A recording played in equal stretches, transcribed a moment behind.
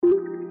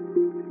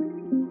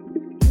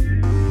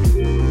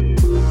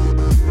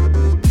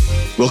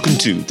Welcome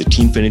to the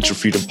Teen Financial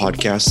Freedom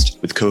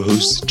Podcast with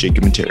co-hosts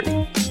Jacob and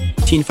Terry.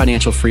 Teen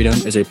Financial Freedom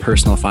is a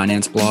personal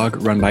finance blog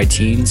run by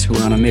teens who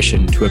are on a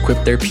mission to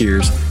equip their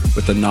peers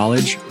with the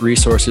knowledge,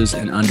 resources,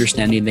 and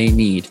understanding they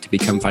need to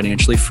become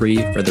financially free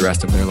for the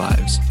rest of their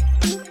lives.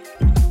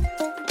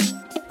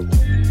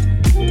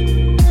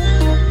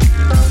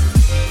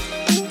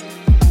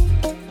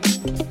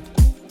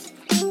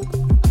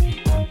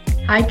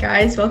 Hi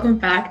guys, welcome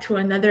back to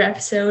another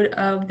episode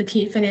of the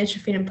Teen Financial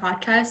Freedom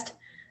Podcast.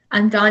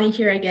 I'm Donnie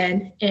here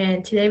again,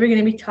 and today we're going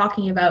to be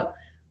talking about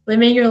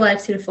living your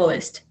life to the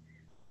fullest.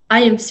 I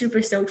am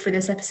super stoked for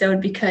this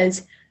episode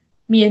because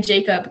me and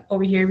Jacob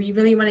over here, we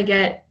really want to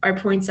get our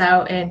points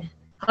out and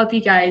help you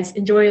guys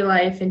enjoy your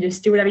life and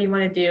just do whatever you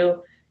want to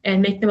do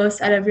and make the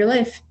most out of your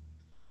life.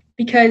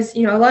 Because,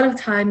 a lot of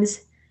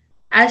times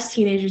as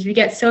teenagers, we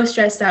get so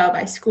stressed out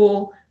by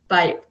school,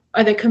 by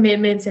other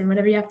commitments and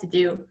whatever you have to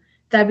do,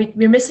 that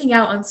we're missing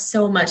out on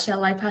so much that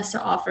life has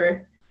to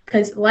offer.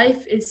 Because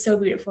life is so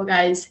beautiful,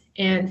 guys,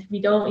 and we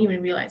don't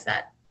even realize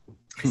that.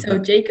 So,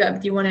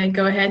 Jacob, do you want to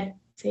go ahead and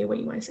say what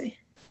you want to say?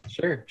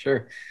 Sure.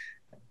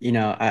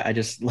 I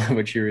just love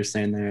what you were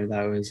saying there.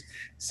 That was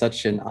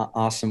such an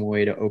awesome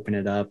way to open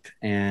it up.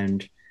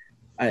 And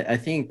I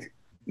think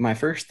my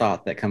first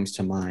thought that comes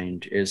to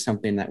mind is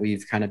something that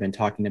we've kind of been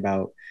talking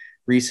about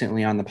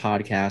recently on the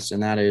podcast,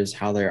 and that is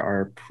how there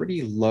are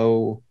pretty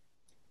low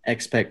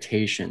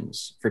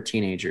expectations for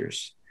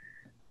teenagers.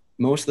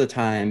 Most of the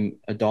time,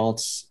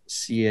 adults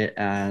see it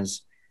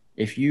as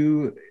if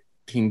you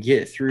can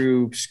get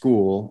through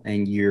school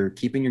and you're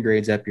keeping your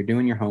grades up, you're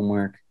doing your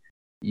homework,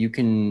 you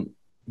can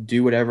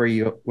do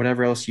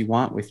whatever else you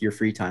want with your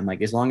free time.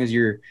 Like as long as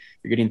you're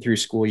getting through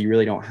school, you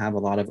really don't have a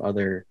lot of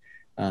other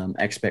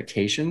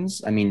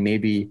expectations. I mean,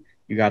 maybe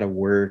you got to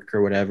work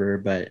or whatever,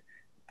 but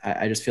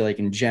I just feel like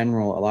in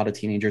general, a lot of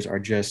teenagers are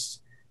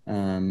just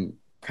kind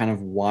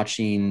of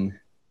watching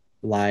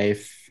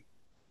life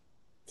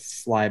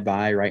fly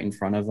by right in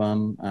front of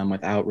them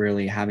without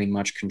really having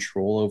much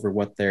control over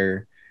what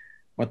they're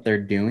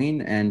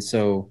doing. And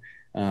so,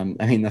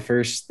 the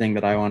first thing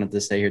that I wanted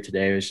to say here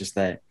today was just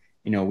that,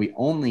 we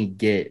only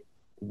get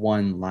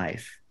one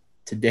life.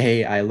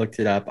 Today, I looked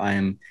it up. I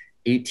am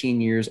 18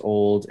 years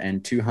old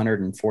and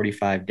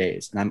 245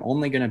 days, and I'm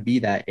only going to be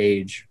that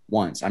age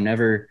once. I'm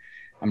never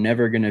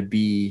going to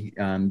be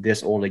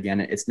this old again.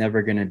 It's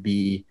never going to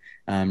be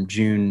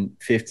June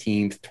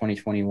 15th,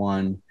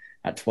 2021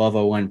 at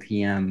 12:01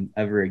 p.m.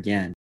 ever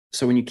again.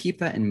 So when you keep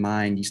that in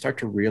mind, you start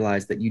to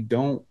realize that you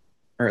don't,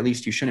 or at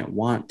least you shouldn't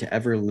want to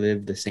ever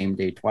live the same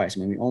day twice.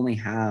 We only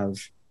have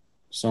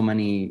so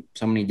many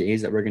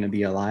days that we're going to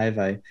be alive.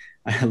 I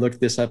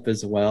looked this up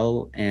as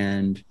well.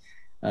 And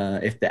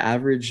if the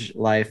average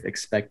life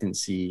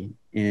expectancy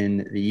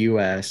in the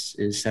US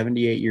is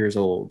 78 years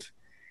old,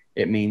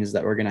 it means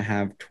that we're going to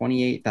have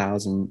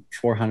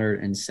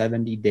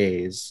 28,470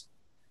 days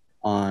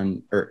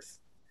on Earth.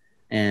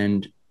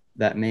 And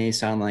that may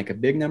sound like a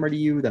big number to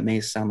you. That may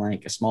sound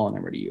like a small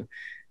number to you.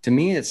 To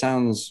me, it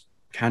sounds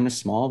kind of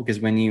small because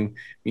when you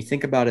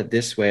think about it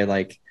this way,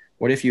 like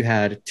what if you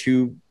had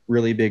two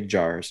really big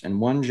jars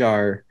and one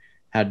jar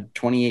had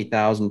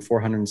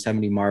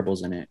 28,470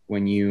 marbles in it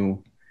when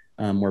you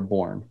were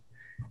born.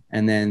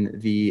 And then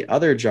the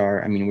other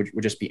jar,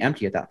 would just be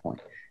empty at that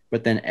point.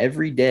 But then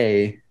every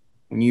day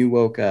when you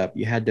woke up,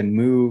 you had to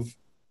move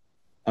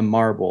a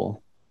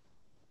marble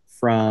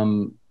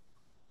from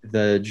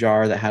the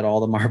jar that had all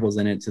the marbles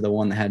in it to the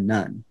one that had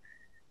none.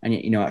 And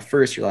at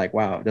first you're like,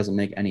 wow, it doesn't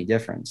make any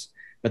difference.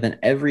 But then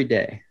every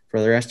day for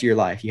the rest of your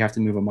life, you have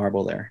to move a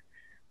marble there,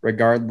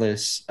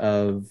 regardless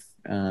of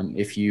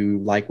if you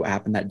like what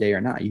happened that day or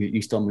not.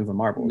 You still move a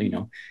marble.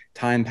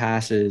 Time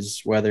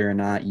passes whether or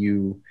not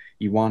you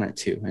want it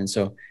to. And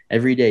so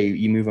every day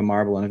you move a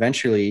marble, and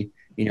eventually,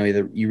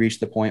 either you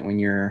reach the point when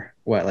you're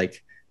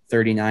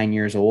 39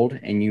 years old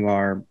and you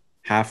are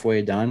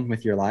halfway done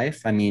with your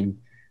life.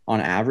 On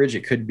average,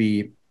 it could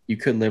be you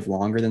could live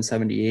longer than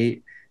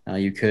 78.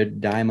 You could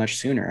die much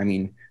sooner.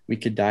 We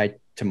could die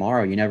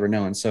tomorrow. You never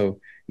know. And so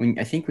when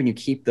you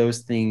keep those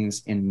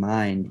things in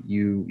mind,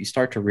 you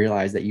start to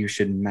realize that you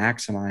should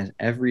maximize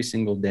every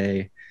single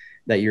day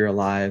that you're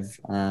alive.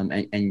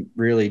 And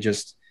really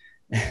just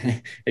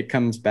it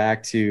comes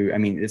back to,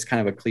 it's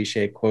kind of a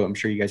cliche quote. I'm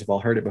sure you guys have all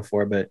heard it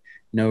before, but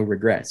no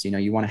regrets.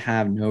 You want to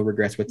have no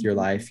regrets with your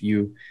life.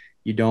 You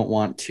don't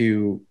want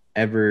to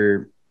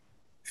ever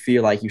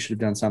feel like you should have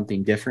done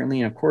something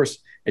differently. And of course,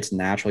 it's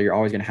natural. You're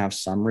always going to have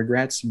some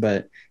regrets,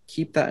 but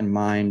keep that in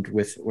mind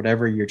with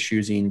whatever you're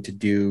choosing to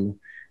do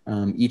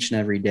each and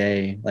every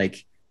day.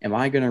 Like, am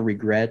I going to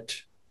regret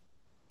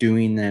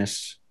doing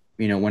this?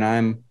 When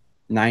I'm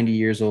 90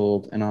 years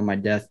old and on my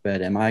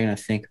deathbed, am I going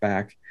to think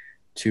back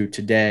to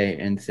today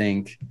and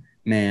think,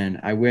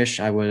 man, I wish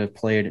I would have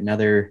played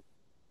another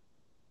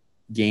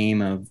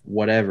game of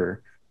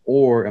whatever?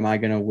 Or am I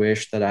going to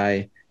wish that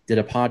I did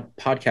a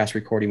podcast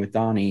recording with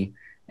Donnie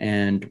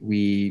and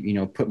we,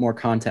 put more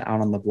content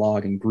out on the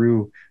blog and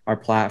grew our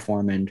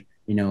platform and,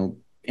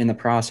 in the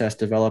process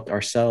developed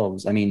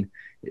ourselves?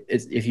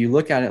 if you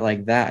look at it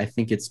like that, I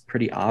think it's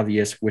pretty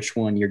obvious which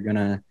one you're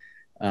gonna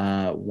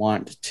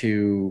want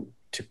to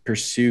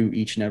pursue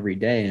each and every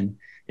day. And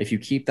if you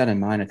keep that in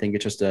mind, I think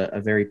it's just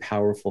a very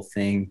powerful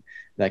thing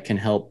that can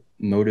help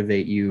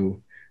motivate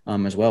you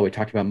as well. We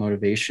talked about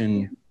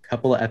motivation a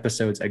couple of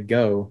episodes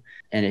ago,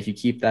 and if you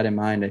keep that in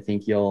mind, I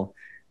think you'll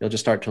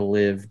just start to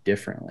live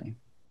differently.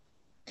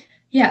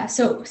 Yeah,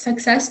 so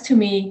success to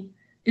me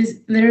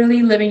is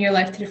literally living your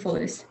life to the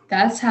fullest.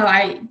 That's how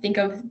I think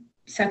of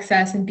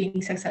success and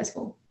being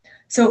successful.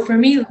 So for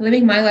me,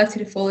 living my life to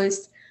the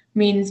fullest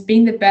means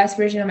being the best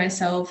version of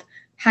myself,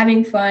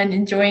 having fun,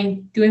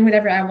 enjoying doing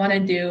whatever I want to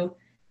do,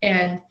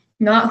 and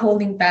not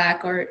holding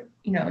back or,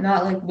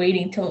 not like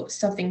waiting till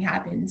something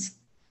happens.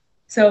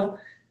 So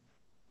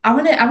I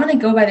want to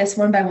go by this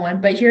one by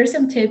one, but here are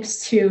some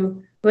tips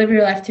to live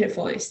your life to the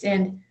fullest.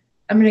 And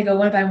I'm going to go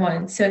one by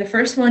one. So the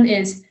first one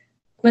is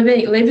live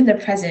in the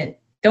present.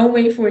 Don't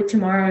wait for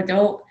tomorrow.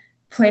 Don't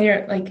plan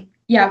your,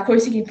 yeah, of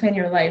course you can plan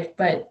your life,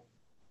 but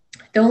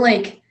don't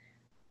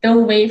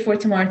wait for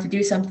tomorrow to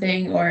do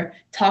something or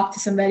talk to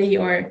somebody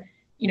or,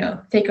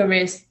 take a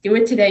risk. Do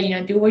it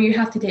today. Do what you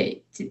have to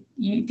do.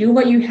 You do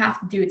what you have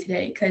to do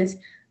today, because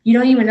you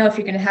don't even know if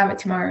you're going to have it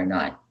tomorrow or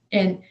not.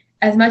 And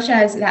as much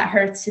as that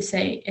hurts to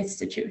say, it's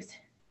the truth.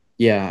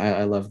 Yeah,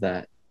 I love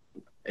that.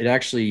 It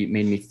actually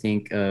made me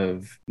think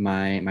of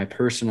my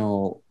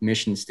personal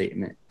mission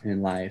statement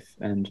in life.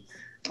 And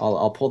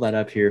I'll pull that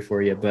up here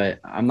for you, but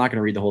I'm not going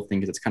to read the whole thing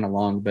because it's kind of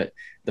long. But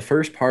the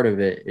first part of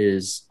it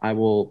is I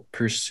will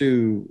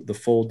pursue the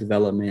full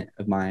development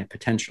of my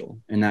potential.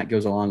 And that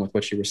goes along with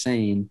what you were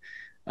saying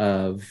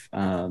of,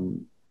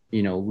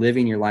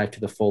 living your life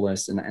to the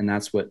fullest. And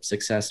that's what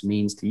success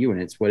means to you.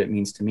 And it's what it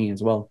means to me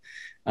as well.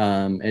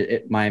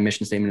 My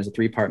mission statement is a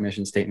 3-part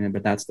mission statement,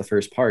 but that's the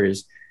first part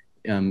is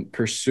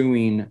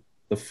pursuing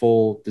the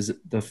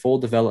full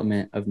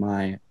development of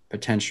my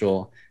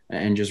potential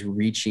and just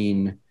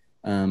reaching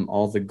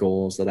all the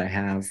goals that I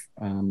have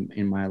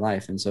in my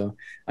life. And so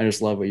I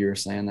just love what you were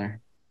saying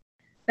there.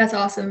 That's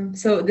awesome.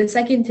 So the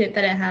second tip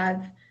that I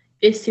have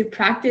is to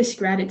practice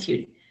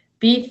gratitude.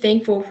 Be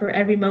thankful for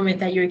every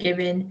moment that you're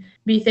given.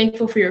 Be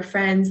thankful for your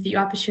friends, the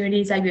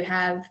opportunities that you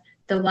have,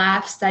 the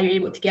laughs that you're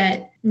able to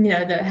get,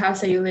 the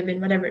house that you live in,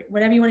 whatever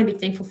you want to be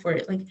thankful for.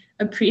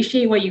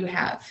 Appreciate what you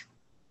have.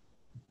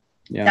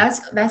 Yeah.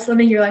 That's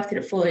living your life to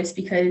the fullest,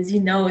 because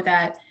you know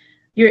that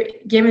you're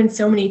given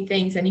so many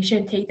things and you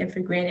shouldn't take them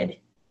for granted.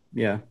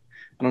 Yeah.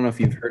 I don't know if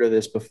you've heard of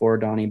this before,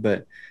 Donnie,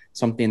 but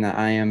something that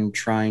I am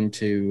trying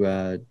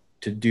to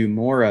do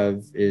more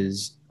of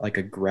is like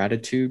a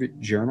gratitude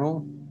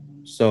journal.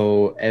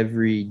 So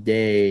every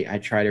day I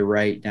try to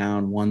write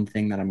down one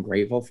thing that I'm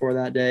grateful for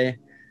that day.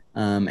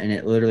 And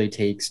it literally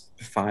takes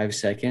 5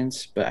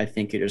 seconds, but I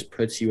think it just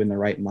puts you in the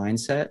right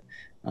mindset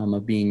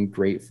of being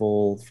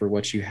grateful for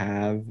what you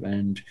have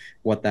and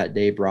what that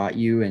day brought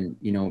you. And,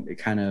 it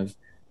kind of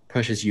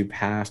pushes you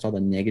past all the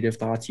negative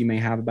thoughts you may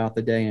have about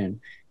the day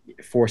and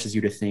it forces you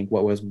to think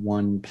what was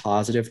one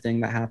positive thing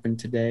that happened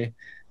today.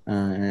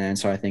 And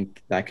so I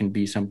think that can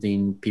be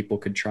something people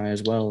could try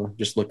as well.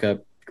 Just look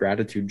up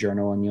gratitude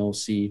journal and you'll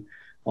see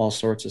all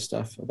sorts of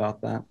stuff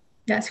about that.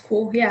 That's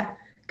cool. Yeah.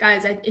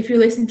 Guys, if you're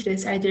listening to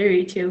this, I dare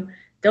you to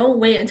don't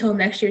wait until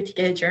next year to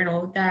get a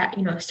journal that,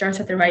 starts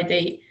at the right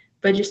date,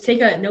 but just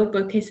take a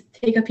notebook,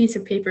 take a piece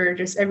of paper,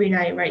 just every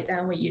night, write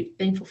down what you're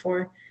thankful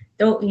for.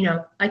 Don't,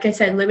 like I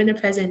said, live in the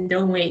present.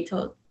 Don't wait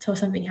till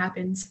something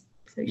happens.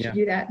 So you should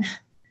do that.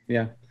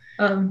 Yeah.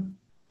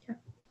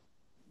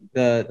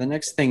 The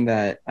next thing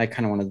that I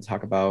kind of wanted to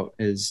talk about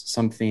is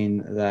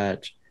something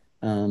that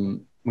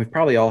we've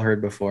probably all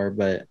heard before,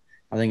 but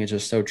I think it's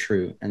just so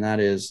true. And that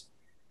is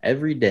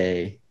every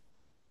day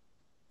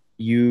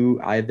you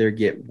either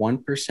get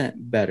 1%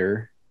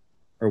 better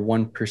or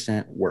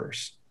 1%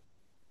 worse.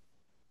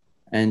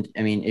 And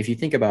I mean, if you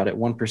think about it,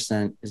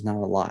 1% is not a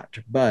lot,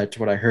 but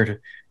what I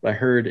heard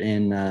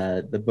in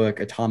the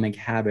book Atomic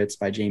Habits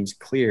by James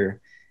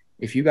Clear,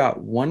 if you got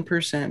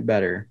 1%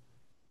 better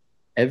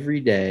every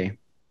day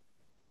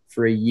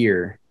for a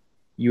year,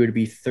 you would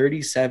be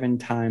 37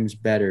 times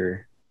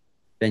better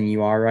than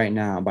you are right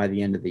now by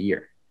the end of the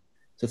year.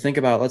 So think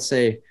about, let's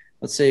say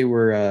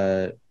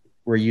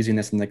we're using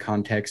this in the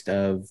context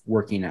of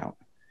working out.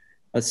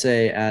 Let's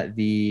say at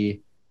the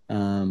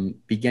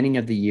beginning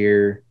of the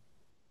year,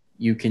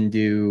 you can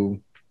do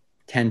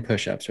 10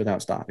 push-ups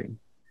without stopping.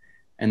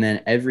 And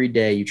then every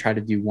day you try to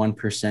do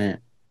 1%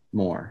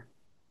 more.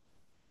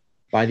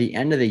 By the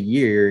end of the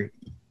year,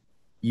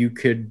 you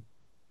could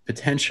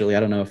potentially, I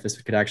don't know if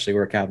this could actually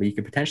work out, but you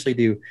could potentially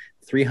do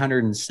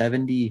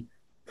 370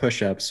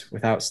 push-ups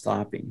without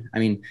stopping. I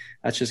mean,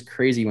 that's just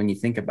crazy when you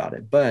think about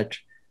it. But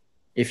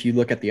if you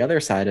look at the other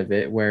side of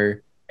it,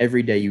 where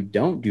every day you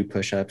don't do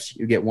push-ups,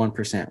 you get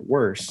 1%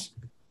 worse,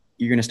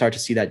 you're going to start to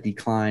see that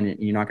decline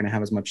and you're not going to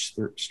have as much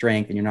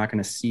strength and you're not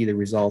going to see the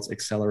results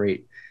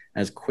accelerate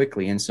as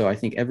quickly. And so I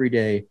think every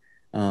day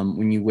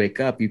when you wake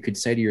up, you could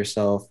say to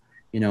yourself,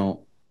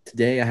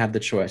 today I have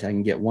the choice. I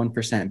can get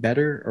 1%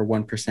 better or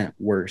 1%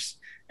 worse.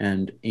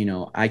 and,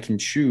 I can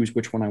choose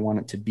which one I want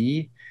it to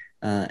be.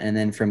 And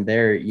then from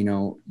there,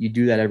 you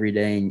do that every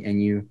day,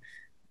 and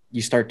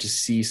you start to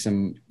see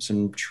some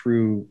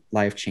true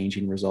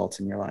life-changing results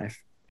in your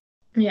life.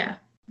 Yeah.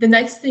 The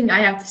next thing I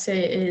have to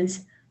say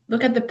is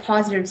look at the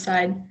positive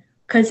side,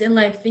 because in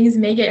life things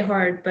may get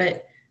hard,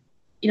 but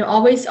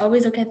always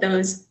look at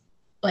those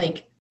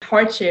like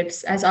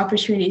hardships as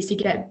opportunities to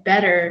get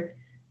better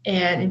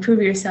and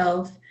improve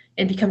yourself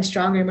and become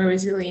stronger and more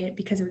resilient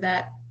because of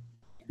that.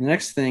 The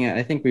next thing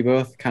I think we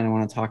both kind of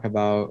want to talk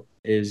about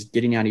is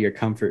getting out of your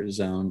comfort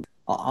zone.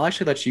 I'll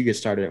actually let you get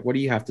started. What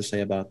do you have to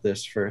say about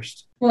this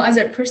first? Well, as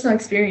a personal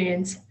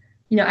experience,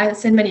 I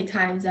said many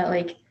times that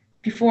like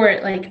before,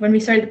 like when we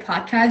started the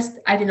podcast,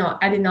 I did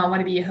not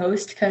want to be a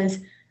host because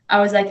I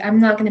was like, I'm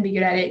not going to be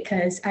good at it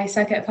because I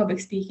suck at public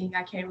speaking.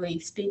 I can't really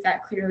speak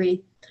that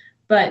clearly.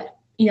 But,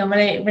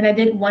 when I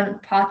did one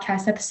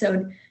podcast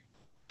episode,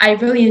 I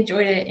really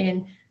enjoyed it.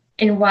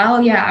 And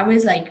while, I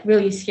was like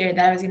really scared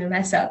that I was going to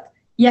mess up.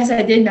 Yes,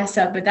 I did mess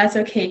up, but that's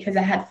okay because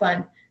I had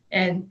fun.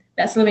 And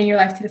that's living your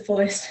life to the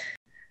fullest.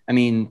 I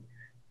mean,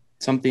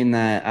 something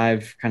that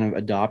I've kind of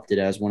adopted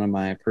as one of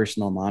my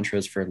personal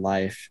mantras for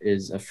life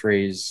is a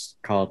phrase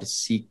called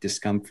seek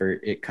discomfort.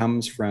 It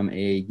comes from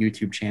a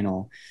YouTube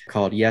channel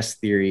called Yes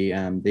Theory.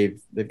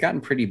 They've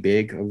gotten pretty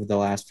big over the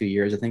last few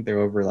years. I think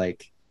they're over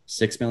like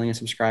 6 million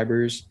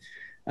subscribers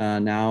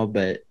now,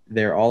 but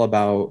they're all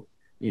about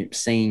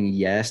saying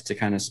yes to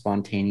kind of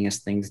spontaneous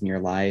things in your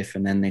life.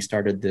 And then they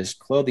started this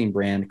clothing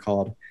brand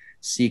called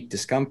Seek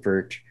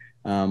Discomfort,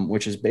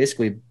 which is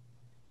basically,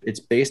 it's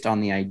based on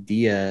the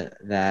idea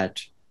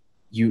that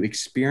you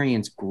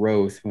experience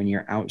growth when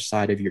you're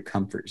outside of your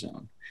comfort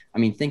zone. I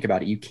mean, think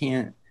about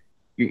it.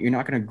 You're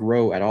not going to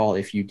grow at all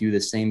if you do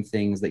the same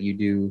things that you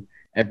do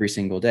every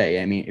single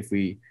day. I mean, if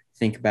we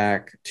think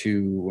back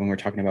to when we're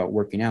talking about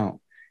working out.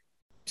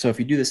 So if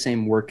you do the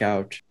same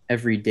workout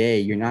every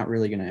day, you're not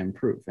really going to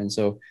improve. And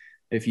so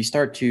if you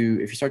start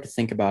to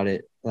think about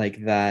it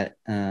like that,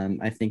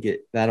 I think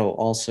that'll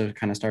also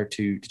kind of start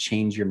to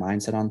change your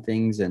mindset on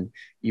things, and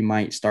you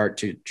might start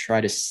to try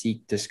to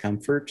seek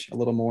discomfort a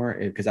little more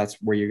because that's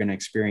where you're going to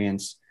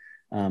experience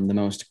the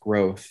most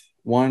growth.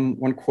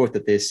 One quote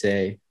that they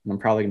say, and I'm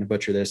probably going to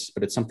butcher this,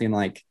 but it's something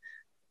like,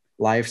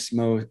 life's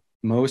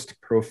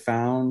most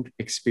profound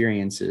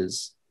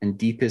experiences and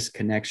deepest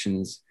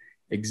connections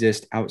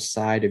exist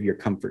outside of your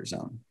comfort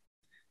zone.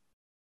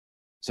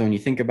 So when you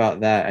think about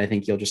that, I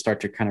think you'll just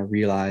start to kind of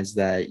realize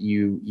that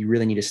you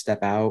really need to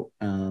step out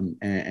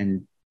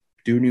and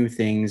do new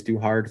things, do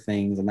hard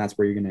things. And that's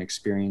where you're going to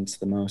experience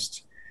the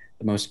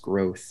most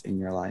growth in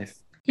your life.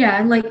 Yeah.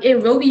 And like,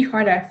 it will be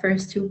hard at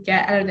first to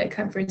get out of that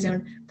comfort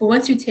zone. But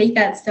once you take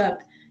that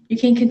step, you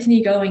can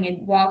continue going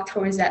and walk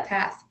towards that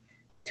path,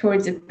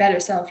 towards a better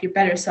self, your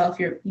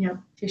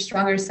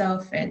stronger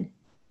self and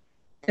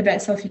the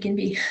best self you can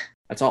be.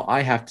 That's all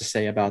I have to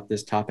say about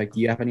this topic.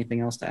 Do you have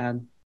anything else to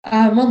add?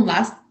 One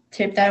last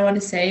tip that I want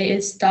to say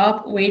is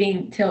stop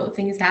waiting till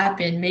things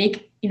happen.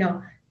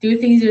 Do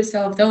things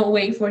yourself. Don't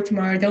wait for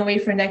tomorrow. Don't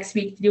wait for next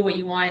week to do what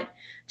you want.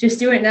 Just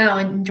do it now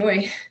and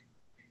enjoy.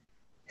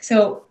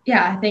 So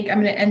I think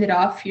I'm going to end it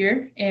off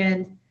here.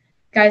 And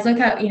guys, look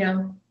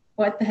how,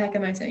 what the heck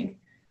am I saying?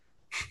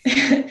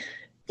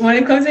 Want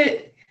to close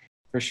it?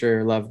 For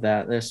sure. Love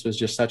that. This was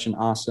just such an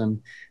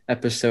awesome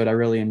episode. I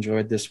really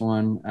enjoyed this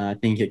one. I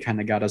think it kind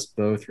of got us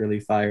both really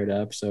fired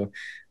up. So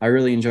I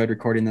really enjoyed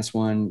recording this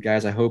one.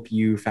 Guys, I hope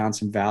you found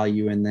some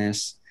value in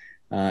this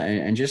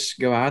and just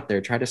go out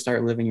there. Try to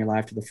start living your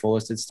life to the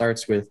fullest. It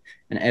starts with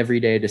an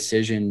everyday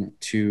decision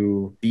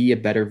to be a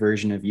better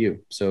version of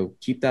you. So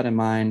keep that in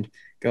mind.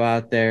 Go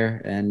out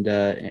there and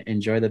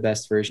enjoy the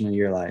best version of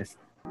your life.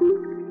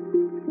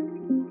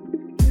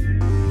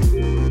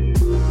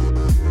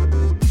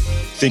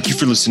 Thank you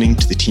for listening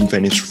to the Teen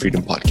Financial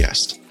Freedom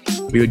Podcast.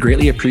 We would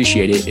greatly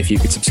appreciate it if you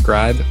could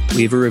subscribe,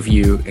 leave a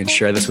review, and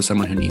share this with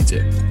someone who needs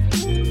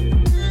it.